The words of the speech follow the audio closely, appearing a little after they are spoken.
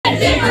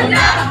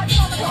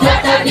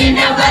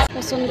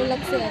सुंदर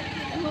लगते हैं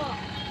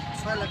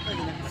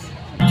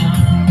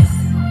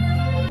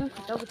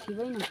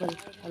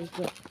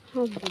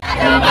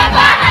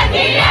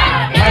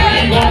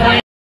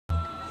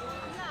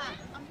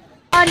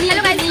और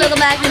hello guys, welcome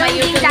back to my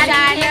YouTube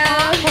channel.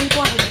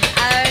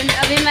 और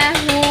अभी मैं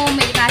हूँ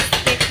मेरी मासी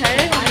के घर।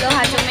 हम लोग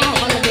हाथों में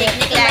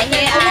देखने के आए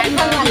हैं और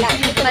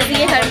बस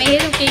ये घर में ही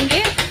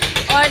रुकेंगे।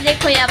 और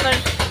देखो यहाँ पर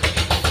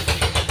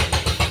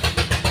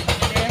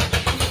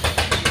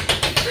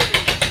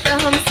तो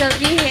हम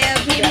सभी है।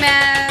 अभी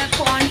मैं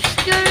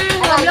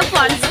हम लोग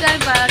पहुँचकर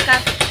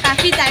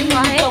काफ़ी टाइम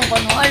हुआ है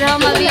और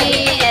हम अभी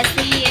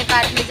ऐसे ही ये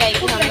पार्क में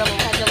जाएंगे। हम लोग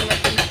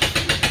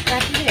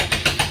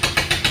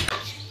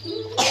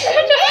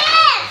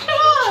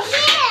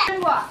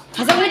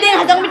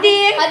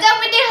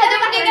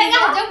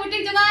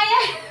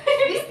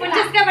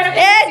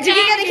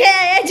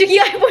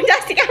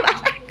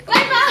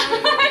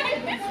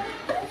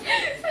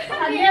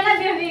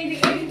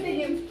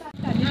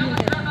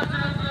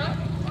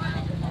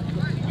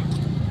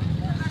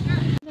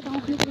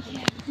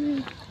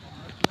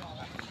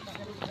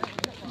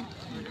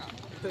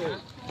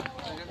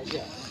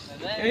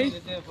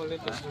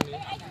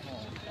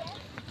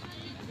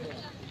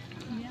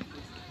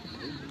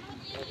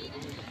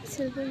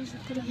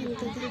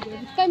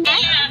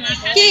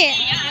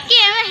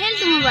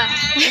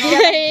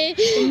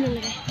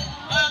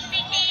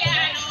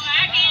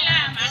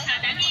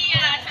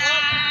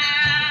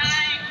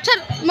चल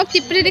मग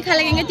टिपरी दिखा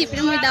लगेंगे।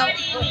 टिपरी में दाओ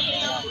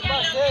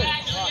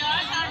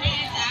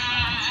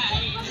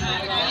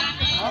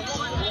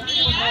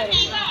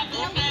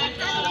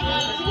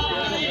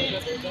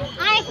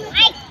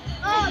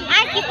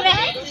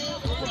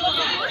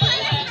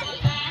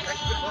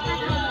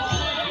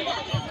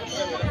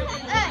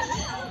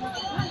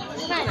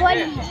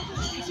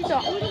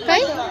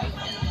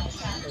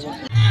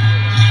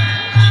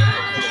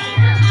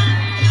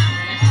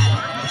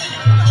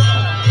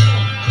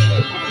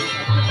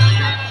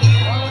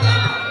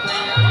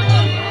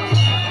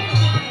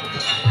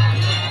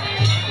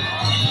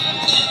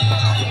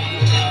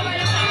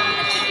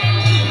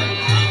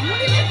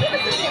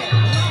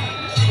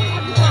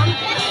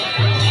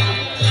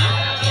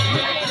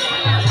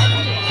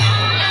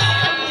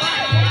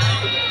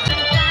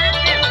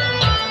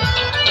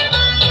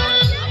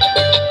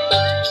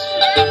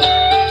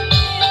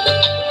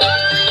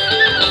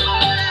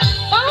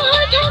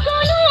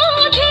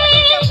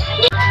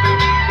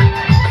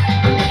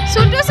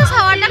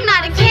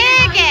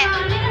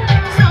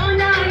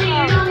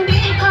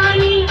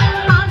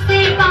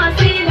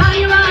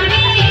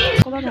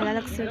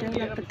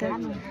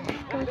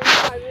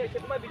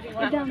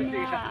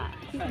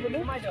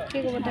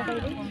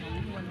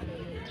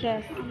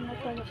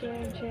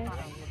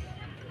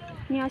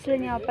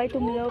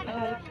तुम लोग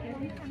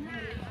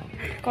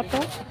कत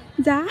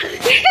जा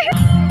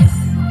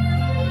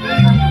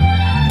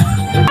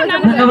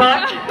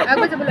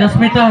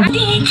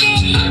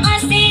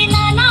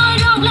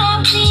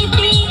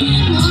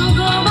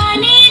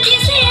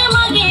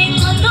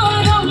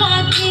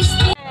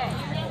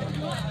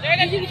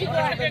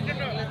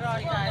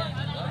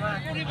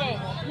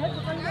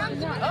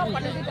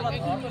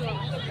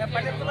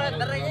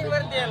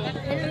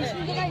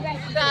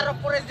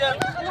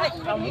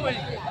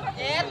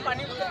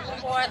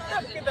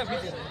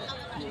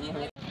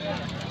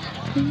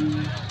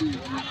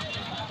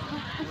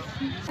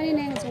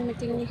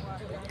मीटिंग में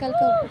कल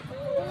को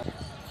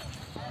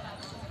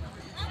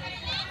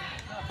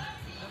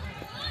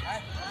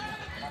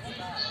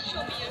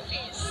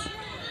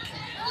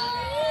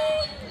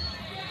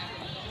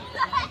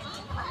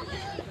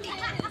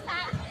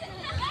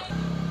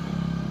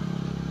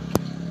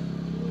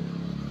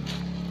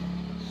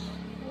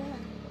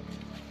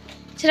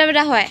चला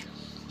बेटा होय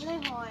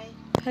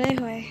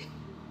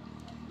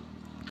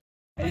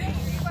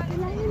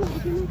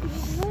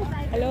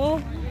हेलो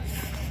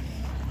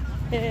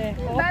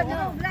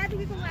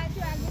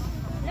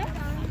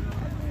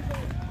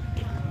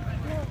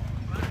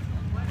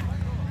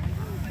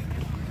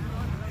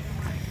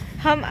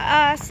हम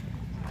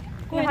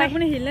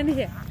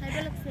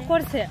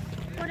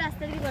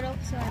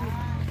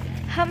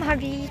हम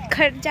अभी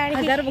घर जा रहे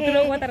हैं। 1000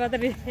 बकरों हुआ तरह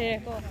तरह से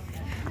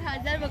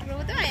 1000 बकरों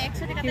तो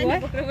 100 का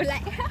बकरों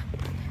बुलाए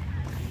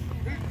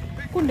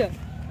कुंड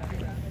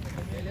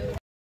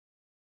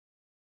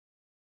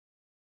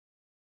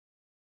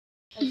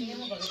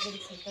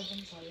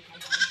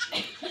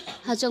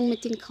हजोंग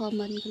मीटिंग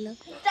खामन गलो।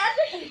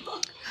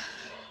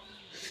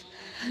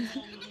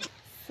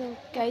 सो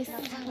गाइस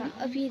हम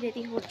अभी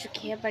रेडी हो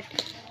चुके हैं, बट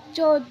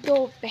जो 2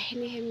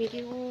 बहनें हैं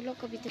मेरी वो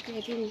लोग अभी तक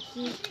रेडी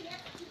नहीं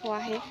हुआ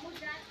है।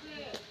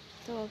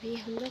 तो अभी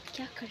हम लोग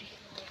क्या करें,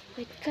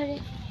 वेट करें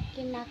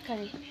कि ना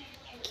करें,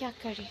 क्या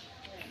करें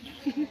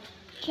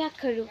क्या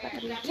करूँ पता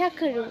नहीं क्या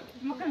करूँ।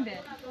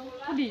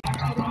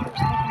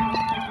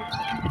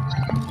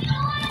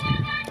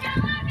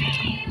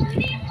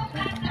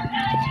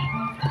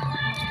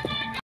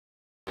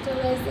 तो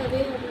वैसे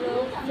अभी हम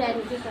लोग फ्रेंड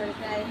के घर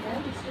पे आए हैं,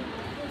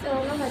 तो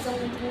हम लोग हजोंग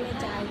मीटिंग में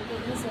जाएंगे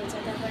ही सोचा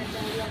था, पर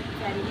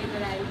गाड़ी के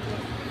घर आई थे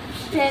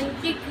फ्रेंड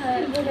के घर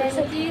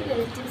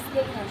रिलेटिव्स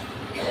के घर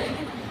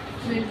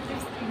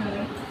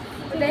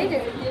नहीं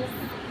रिलेटिव्स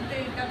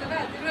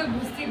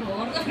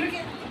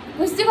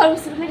गुस्ती घर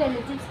उस में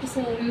रिलेटिव्स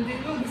किसे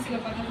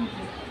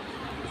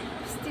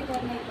गुस्ती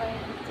घर नहीं पाए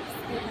रिलेटिव्स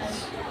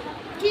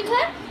के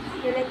घर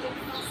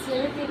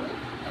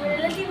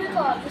रिलेटिव में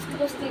को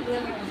गुस्ती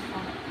घर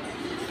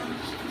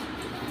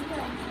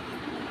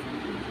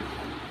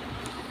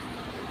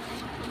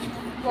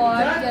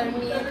बहुत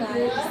गर्मी है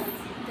गाइस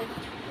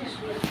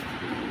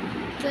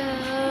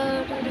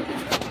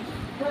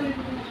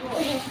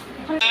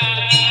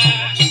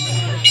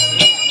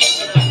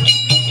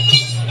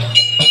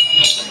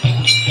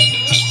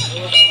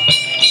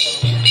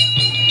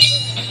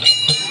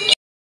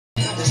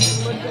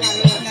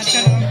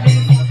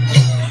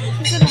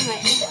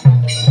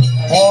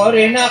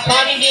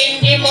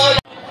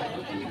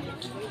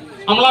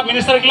আমরা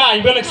মিনিস্টারগুলা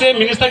আইবে লাগছে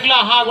মিনিস্টারগুলা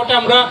আহা আগতে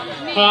আমরা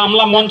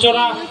আমরা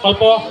মঞ্চরা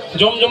অল্প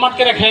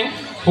জমজমাটকে রাখেন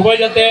সবাই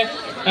যাতে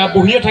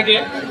বহিয়ে থাকে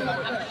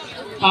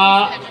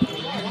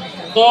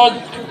তো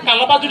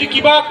কালবা যদি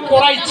কিবা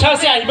করা ইচ্ছা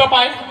আছে আহিবা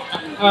পায়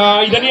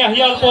ইদানি আহি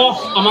অল্প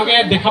আমাকে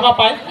দেখাবা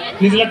পায়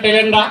নিজের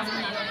ট্যালেন্টটা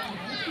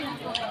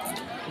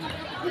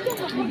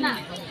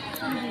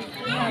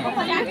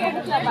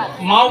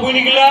মাও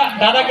বইনিগুলা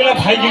দাদাগুলা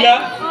ভাইগুলা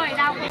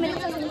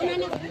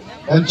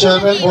and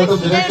Chairman Board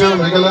of Director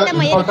Meghalaya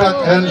Impact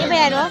and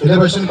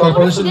Innovation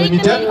Corporation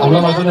Limited amla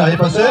majone ahi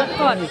pase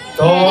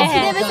to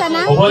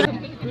oboi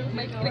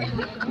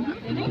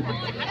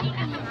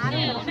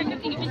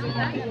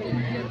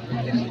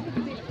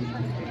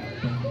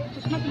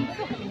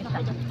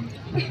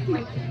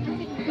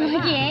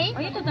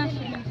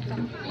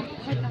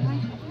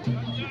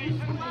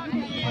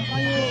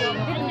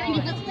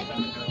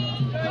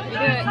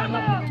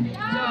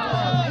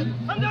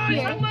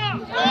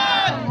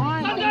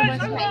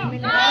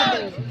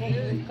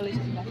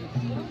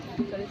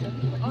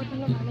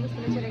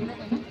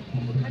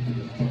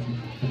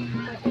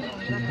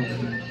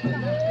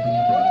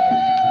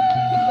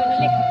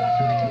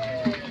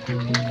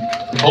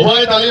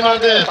সবাই তালি মার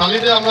দে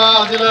তালিতে আমরা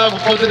আজিলা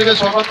মুখ্যমন্ত্রীকে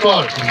স্বাগত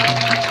কর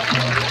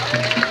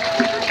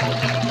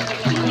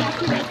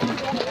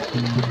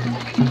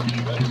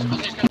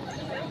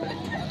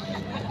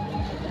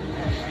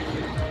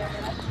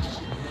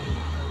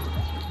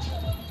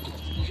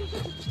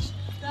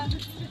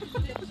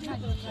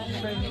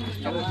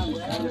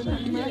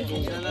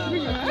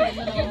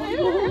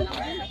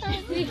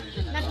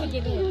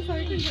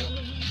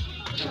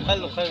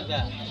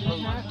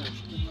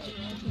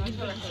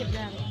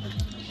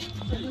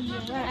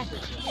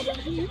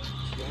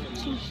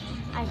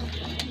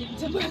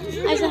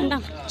ai sang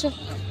đằng chụp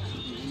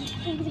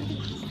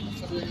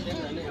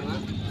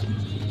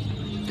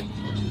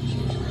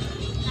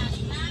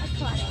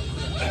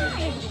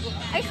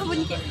ai không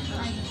bên kia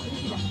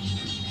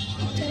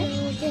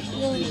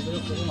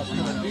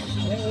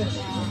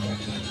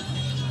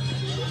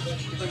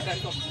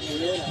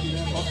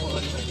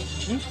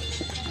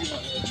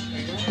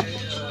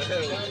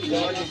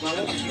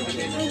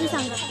đi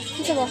sang đằng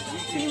đi sao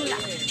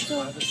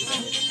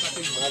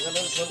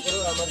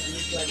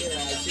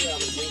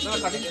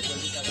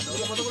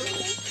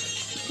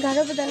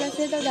गारो बदला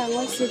से तो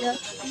डांगल सीधा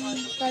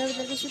गारो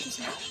बदला से तो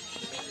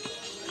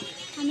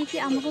हमें कि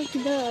आम को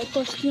किधर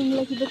कॉस्ट्यूम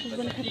ले किधर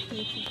कुबन खरीदते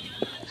हैं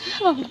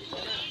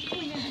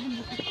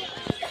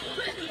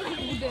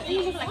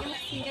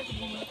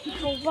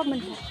वो मन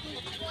है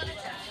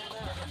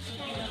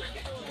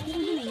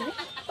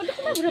उधर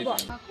कितना बुरा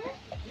बात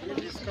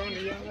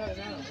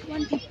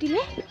 150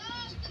 ले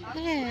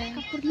है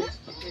कपूर ना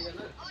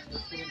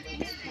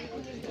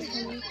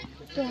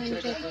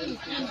 200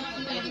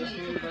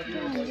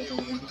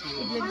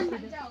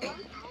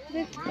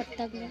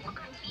 पत्ता गया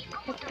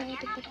पत्ता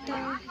तो पत्ता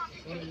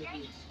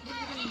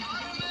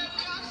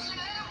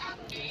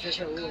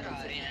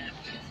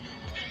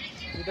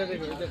इधर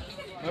देखो इधर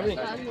मम्मी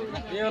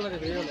ये वाला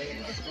देखो ये वाला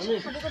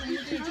मम्मी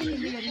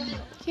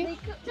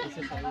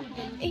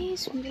ए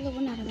सुंदर लोग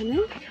बना रहे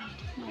हैं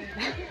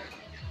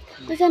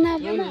तो जाना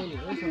अब ना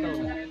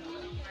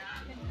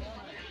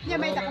ये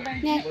मैं तक बना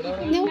ने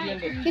न्यू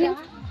किन्यू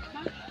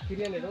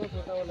किरिया ले लो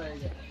छोटा वाला है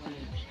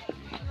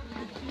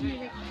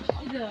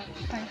इधर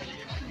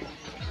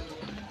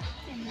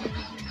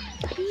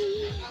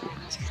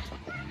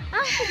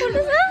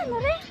फोटो सा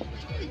नरे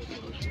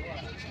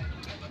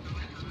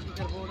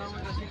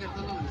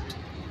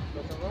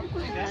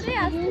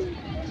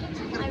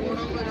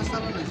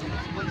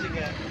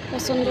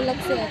पसंद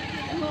लगते हैं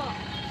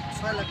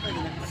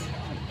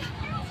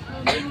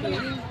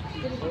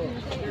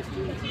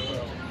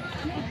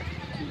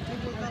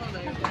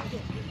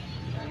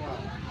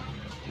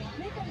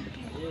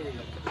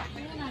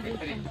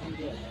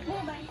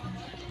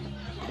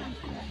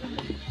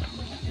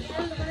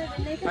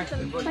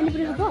पानी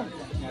पूरी हो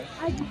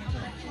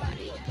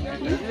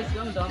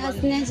आज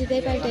ने जिते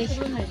पार्टी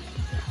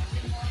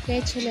क्या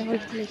छोले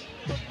होटल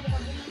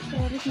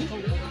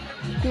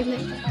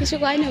किसी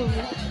को आए ना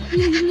बोले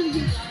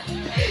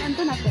अंत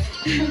ना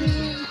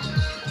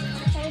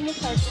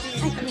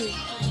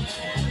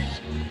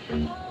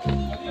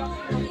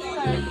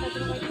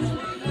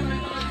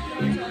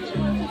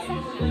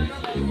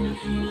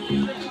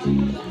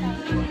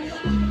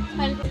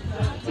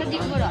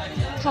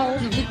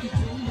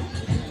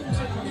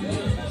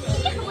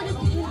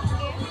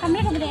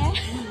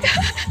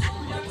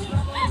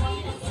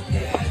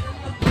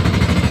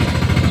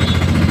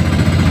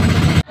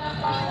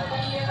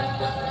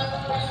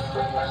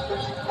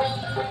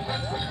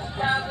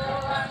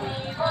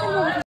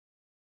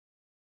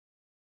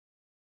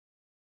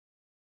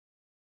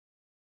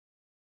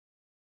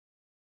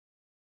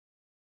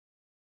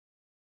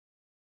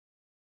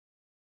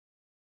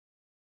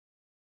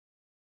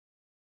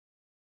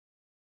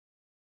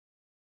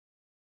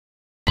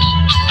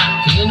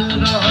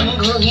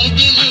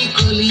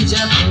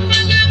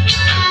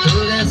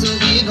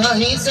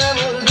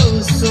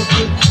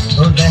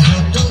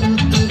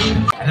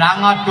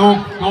Ranga tup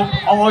tup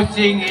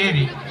osing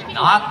iri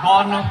na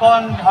kon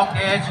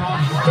hoke chun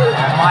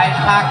mai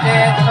thake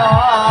to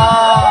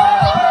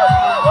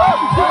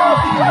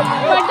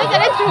বন্ধু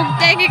চলে ঝুঁক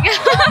যায় কি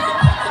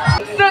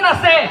জন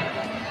আছে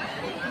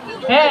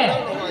হে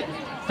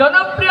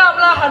জনপ্রিয়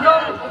আমরা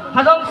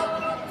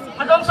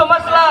হাজং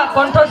সমাজলা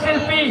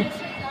কণ্ঠশিল্পী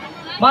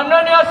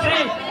মাননীয় শ্রী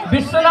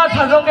বিশ্বনাথ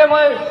হাজংকে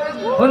মই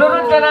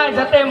অনুরোধ জানাই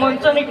যাতে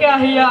মঞ্চনিকে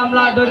আহিয়া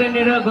আমরা আদরে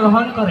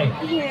গ্রহণ করে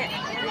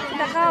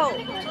দেখাও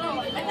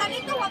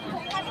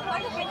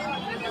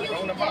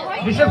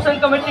रिसेप्शन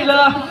कमिटी ला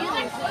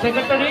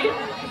सेक्रेटरी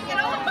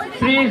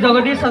श्री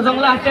जगदीश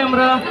हाजंगला हाते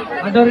हमरा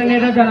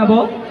आदरणीय जानाबो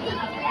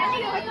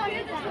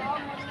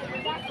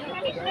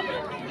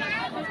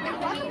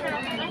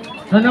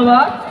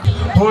धन्यवाद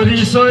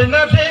परिचय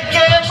ना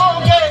देखे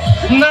मोगे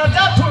ना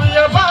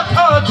जाथुया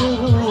बाखादु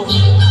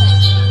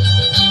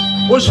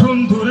ओ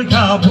सुंदर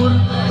गाभुर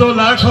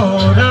तोला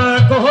घोड़ा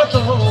कत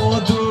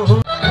दूर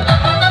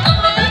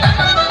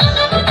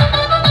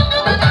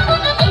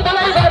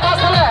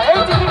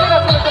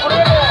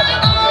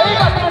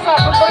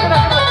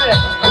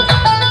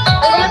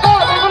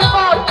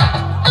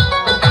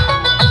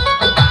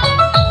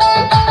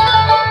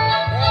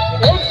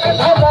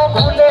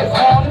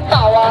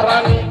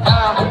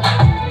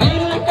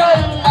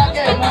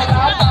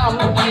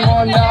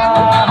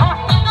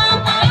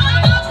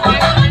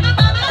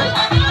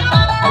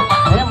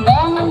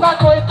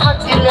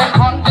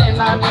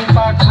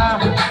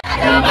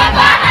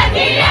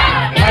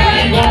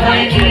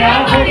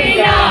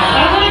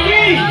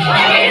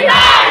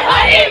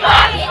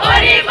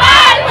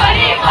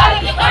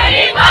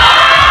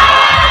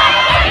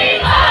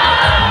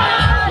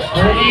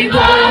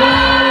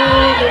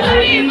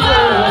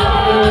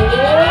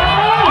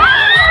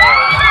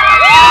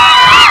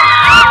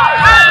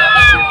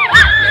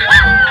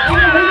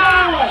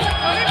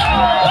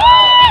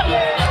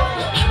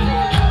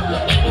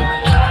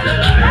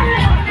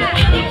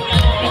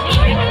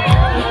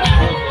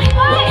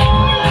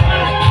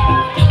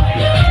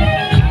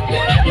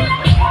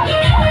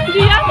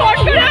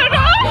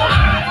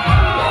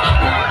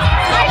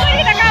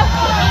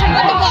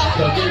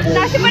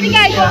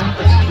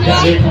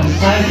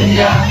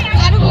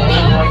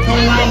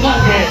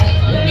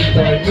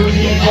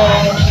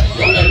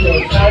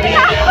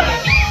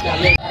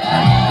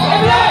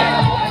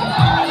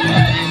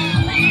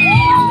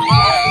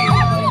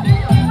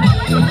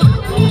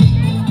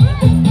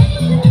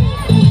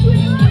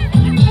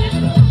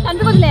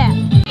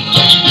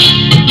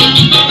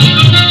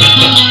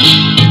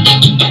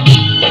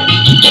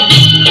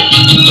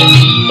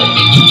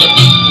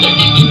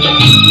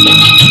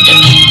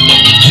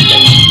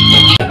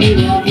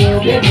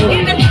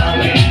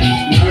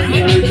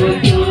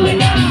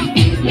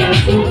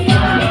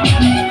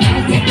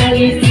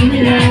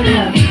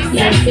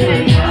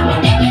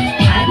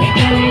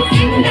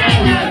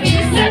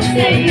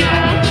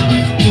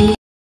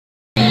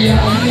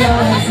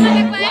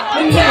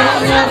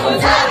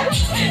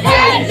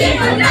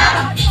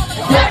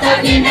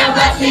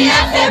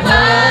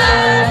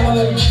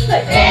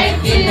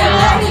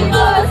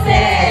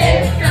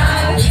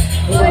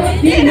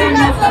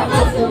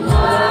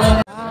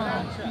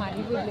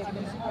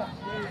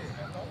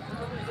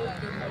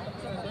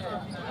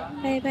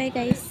बाय बाय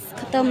गाइस,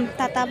 खत्म,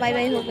 टाटा बाय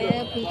बाय हो गया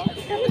अभी।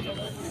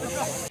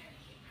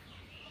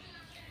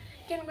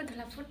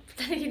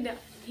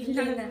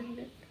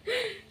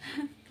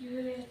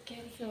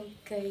 So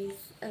guys,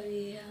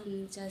 अभी हम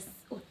जस्ट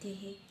उठे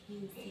हैं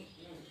नींद से।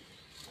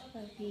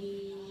 अभी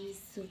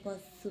सुबह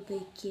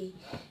के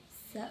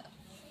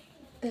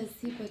 10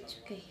 ही बज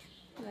चुके हैं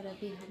और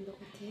अभी हम लोग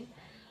उठे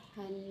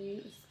और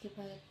उसके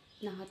बाद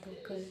नहा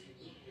धोकर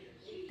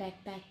बैग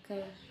पैक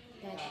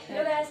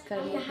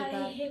करने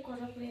के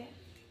बाद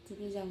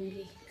चले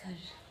जाऊंगी घर।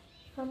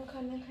 हम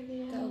खाना खाने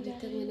तो अभी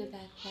तक मैंने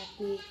बैग पैक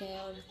नहीं किया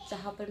और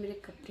जहाँ पर मेरे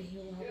कपड़े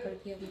हैं वहाँ पर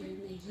भी हम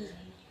नहीं है।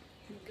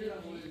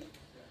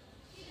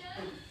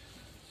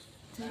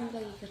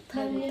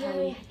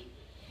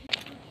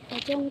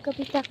 जो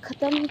कविता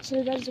खत्म,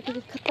 चिल्डर जो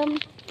कभी खत्म।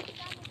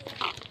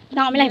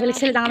 डांग में लाइबल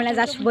सेल डांग में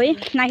जा सुबई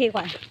ना के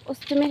कोन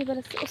अष्टमी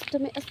बरस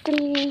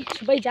अष्टमी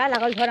सुबई जा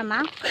लागल घर मा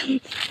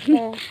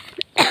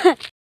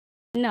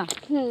ना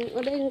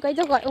उधर उनका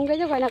जो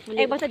कोई ना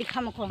एक बार तो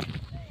दिखा मको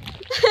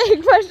एक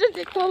बार तो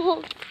देखो वो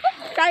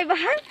ताई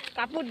बाहर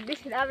कापुर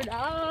दिस दाबदा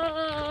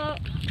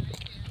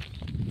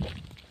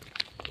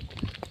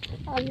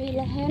अभी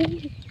लहन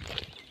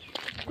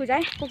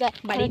कुजाय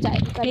बाड़ी जाए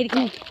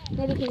निरखिनी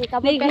निरखिनी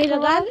निरखिनी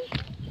दोकान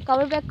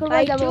कवर पैक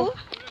करवा जाबो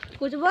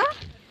कुजबा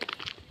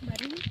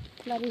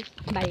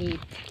बाड़ी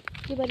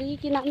बाड़ी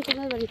की नाम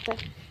तुम्हें बड़ी पर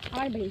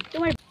और बड़ी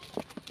तुम्हारे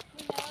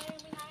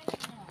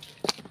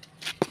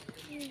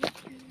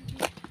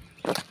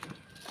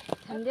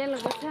ठंडे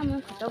लगे थे हम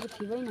फोटो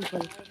खिंचबे न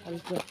कल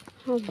के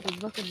हम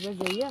कुजबा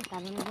जाइए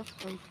कारण बस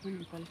कोई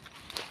निकल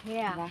हे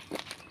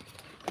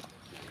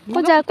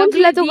को जा कौन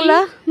खिला चुगला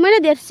मैंने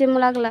देर से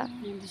मुलागला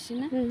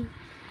दिसिना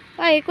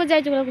आई को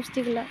जाए चुगला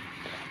कुश्ती गुला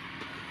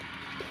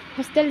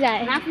हॉस्टल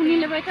जाए ना कुनी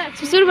लेबै त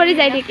ससुर बड़ी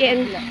जाए दी के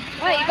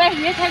ओए इबा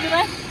हिए छ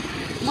गबा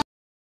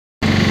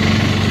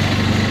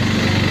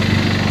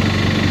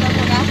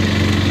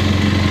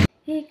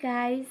हे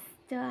गाइस,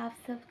 तो आप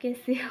सब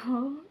कैसे हो?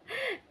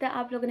 तो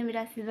आप लोगों ने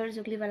मेरा सिल्वर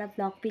जुबली वाला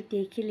ब्लॉग भी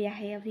देख ही लिया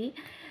है अभी।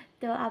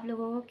 तो आप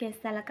लोगों को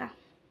कैसा लगा,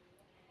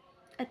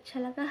 अच्छा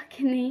लगा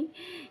कि नहीं,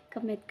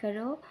 कमेंट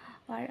करो।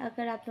 और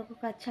अगर आप लोगों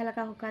को अच्छा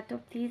लगा होगा तो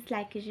प्लीज़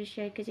लाइक कीजिए,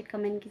 शेयर कीजिए,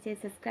 कमेंट कीजिए,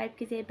 सब्सक्राइब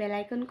कीजिए, बेल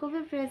आइकन को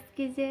भी प्रेस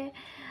कीजिए।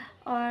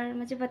 और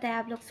मुझे पता है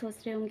आप लोग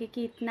सोच रहे होंगे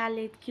कि इतना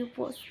लेट क्यों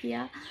पोस्ट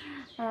किया।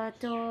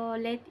 तो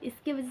लेट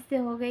इसकी वजह से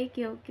हो गई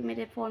क्योंकि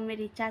मेरे फ़ोन में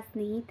रिचार्ज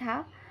नहीं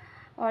था।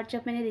 और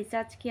जब मैंने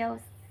रिचार्ज किया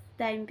उस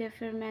टाइम पे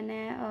फिर मैंने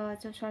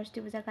जो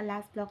सरस्वती पूजा का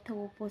लास्ट ब्लॉग था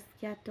वो पोस्ट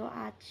किया, तो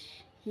आज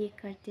ये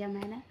कर दिया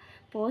मैंने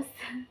पोस्ट।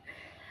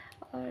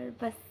 और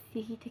बस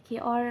यही देखिए।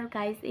 और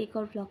गाइस एक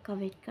और ब्लॉग का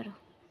वेट करो,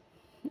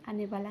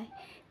 आने वाला है,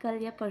 कल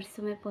या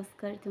परसों में पोस्ट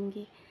कर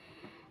दूँगी।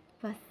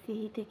 बस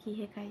यही देखिए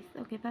है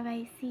guys. Okay bye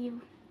bye, C you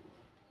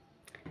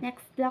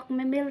next blog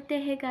में मिलते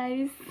हैं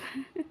गाइस।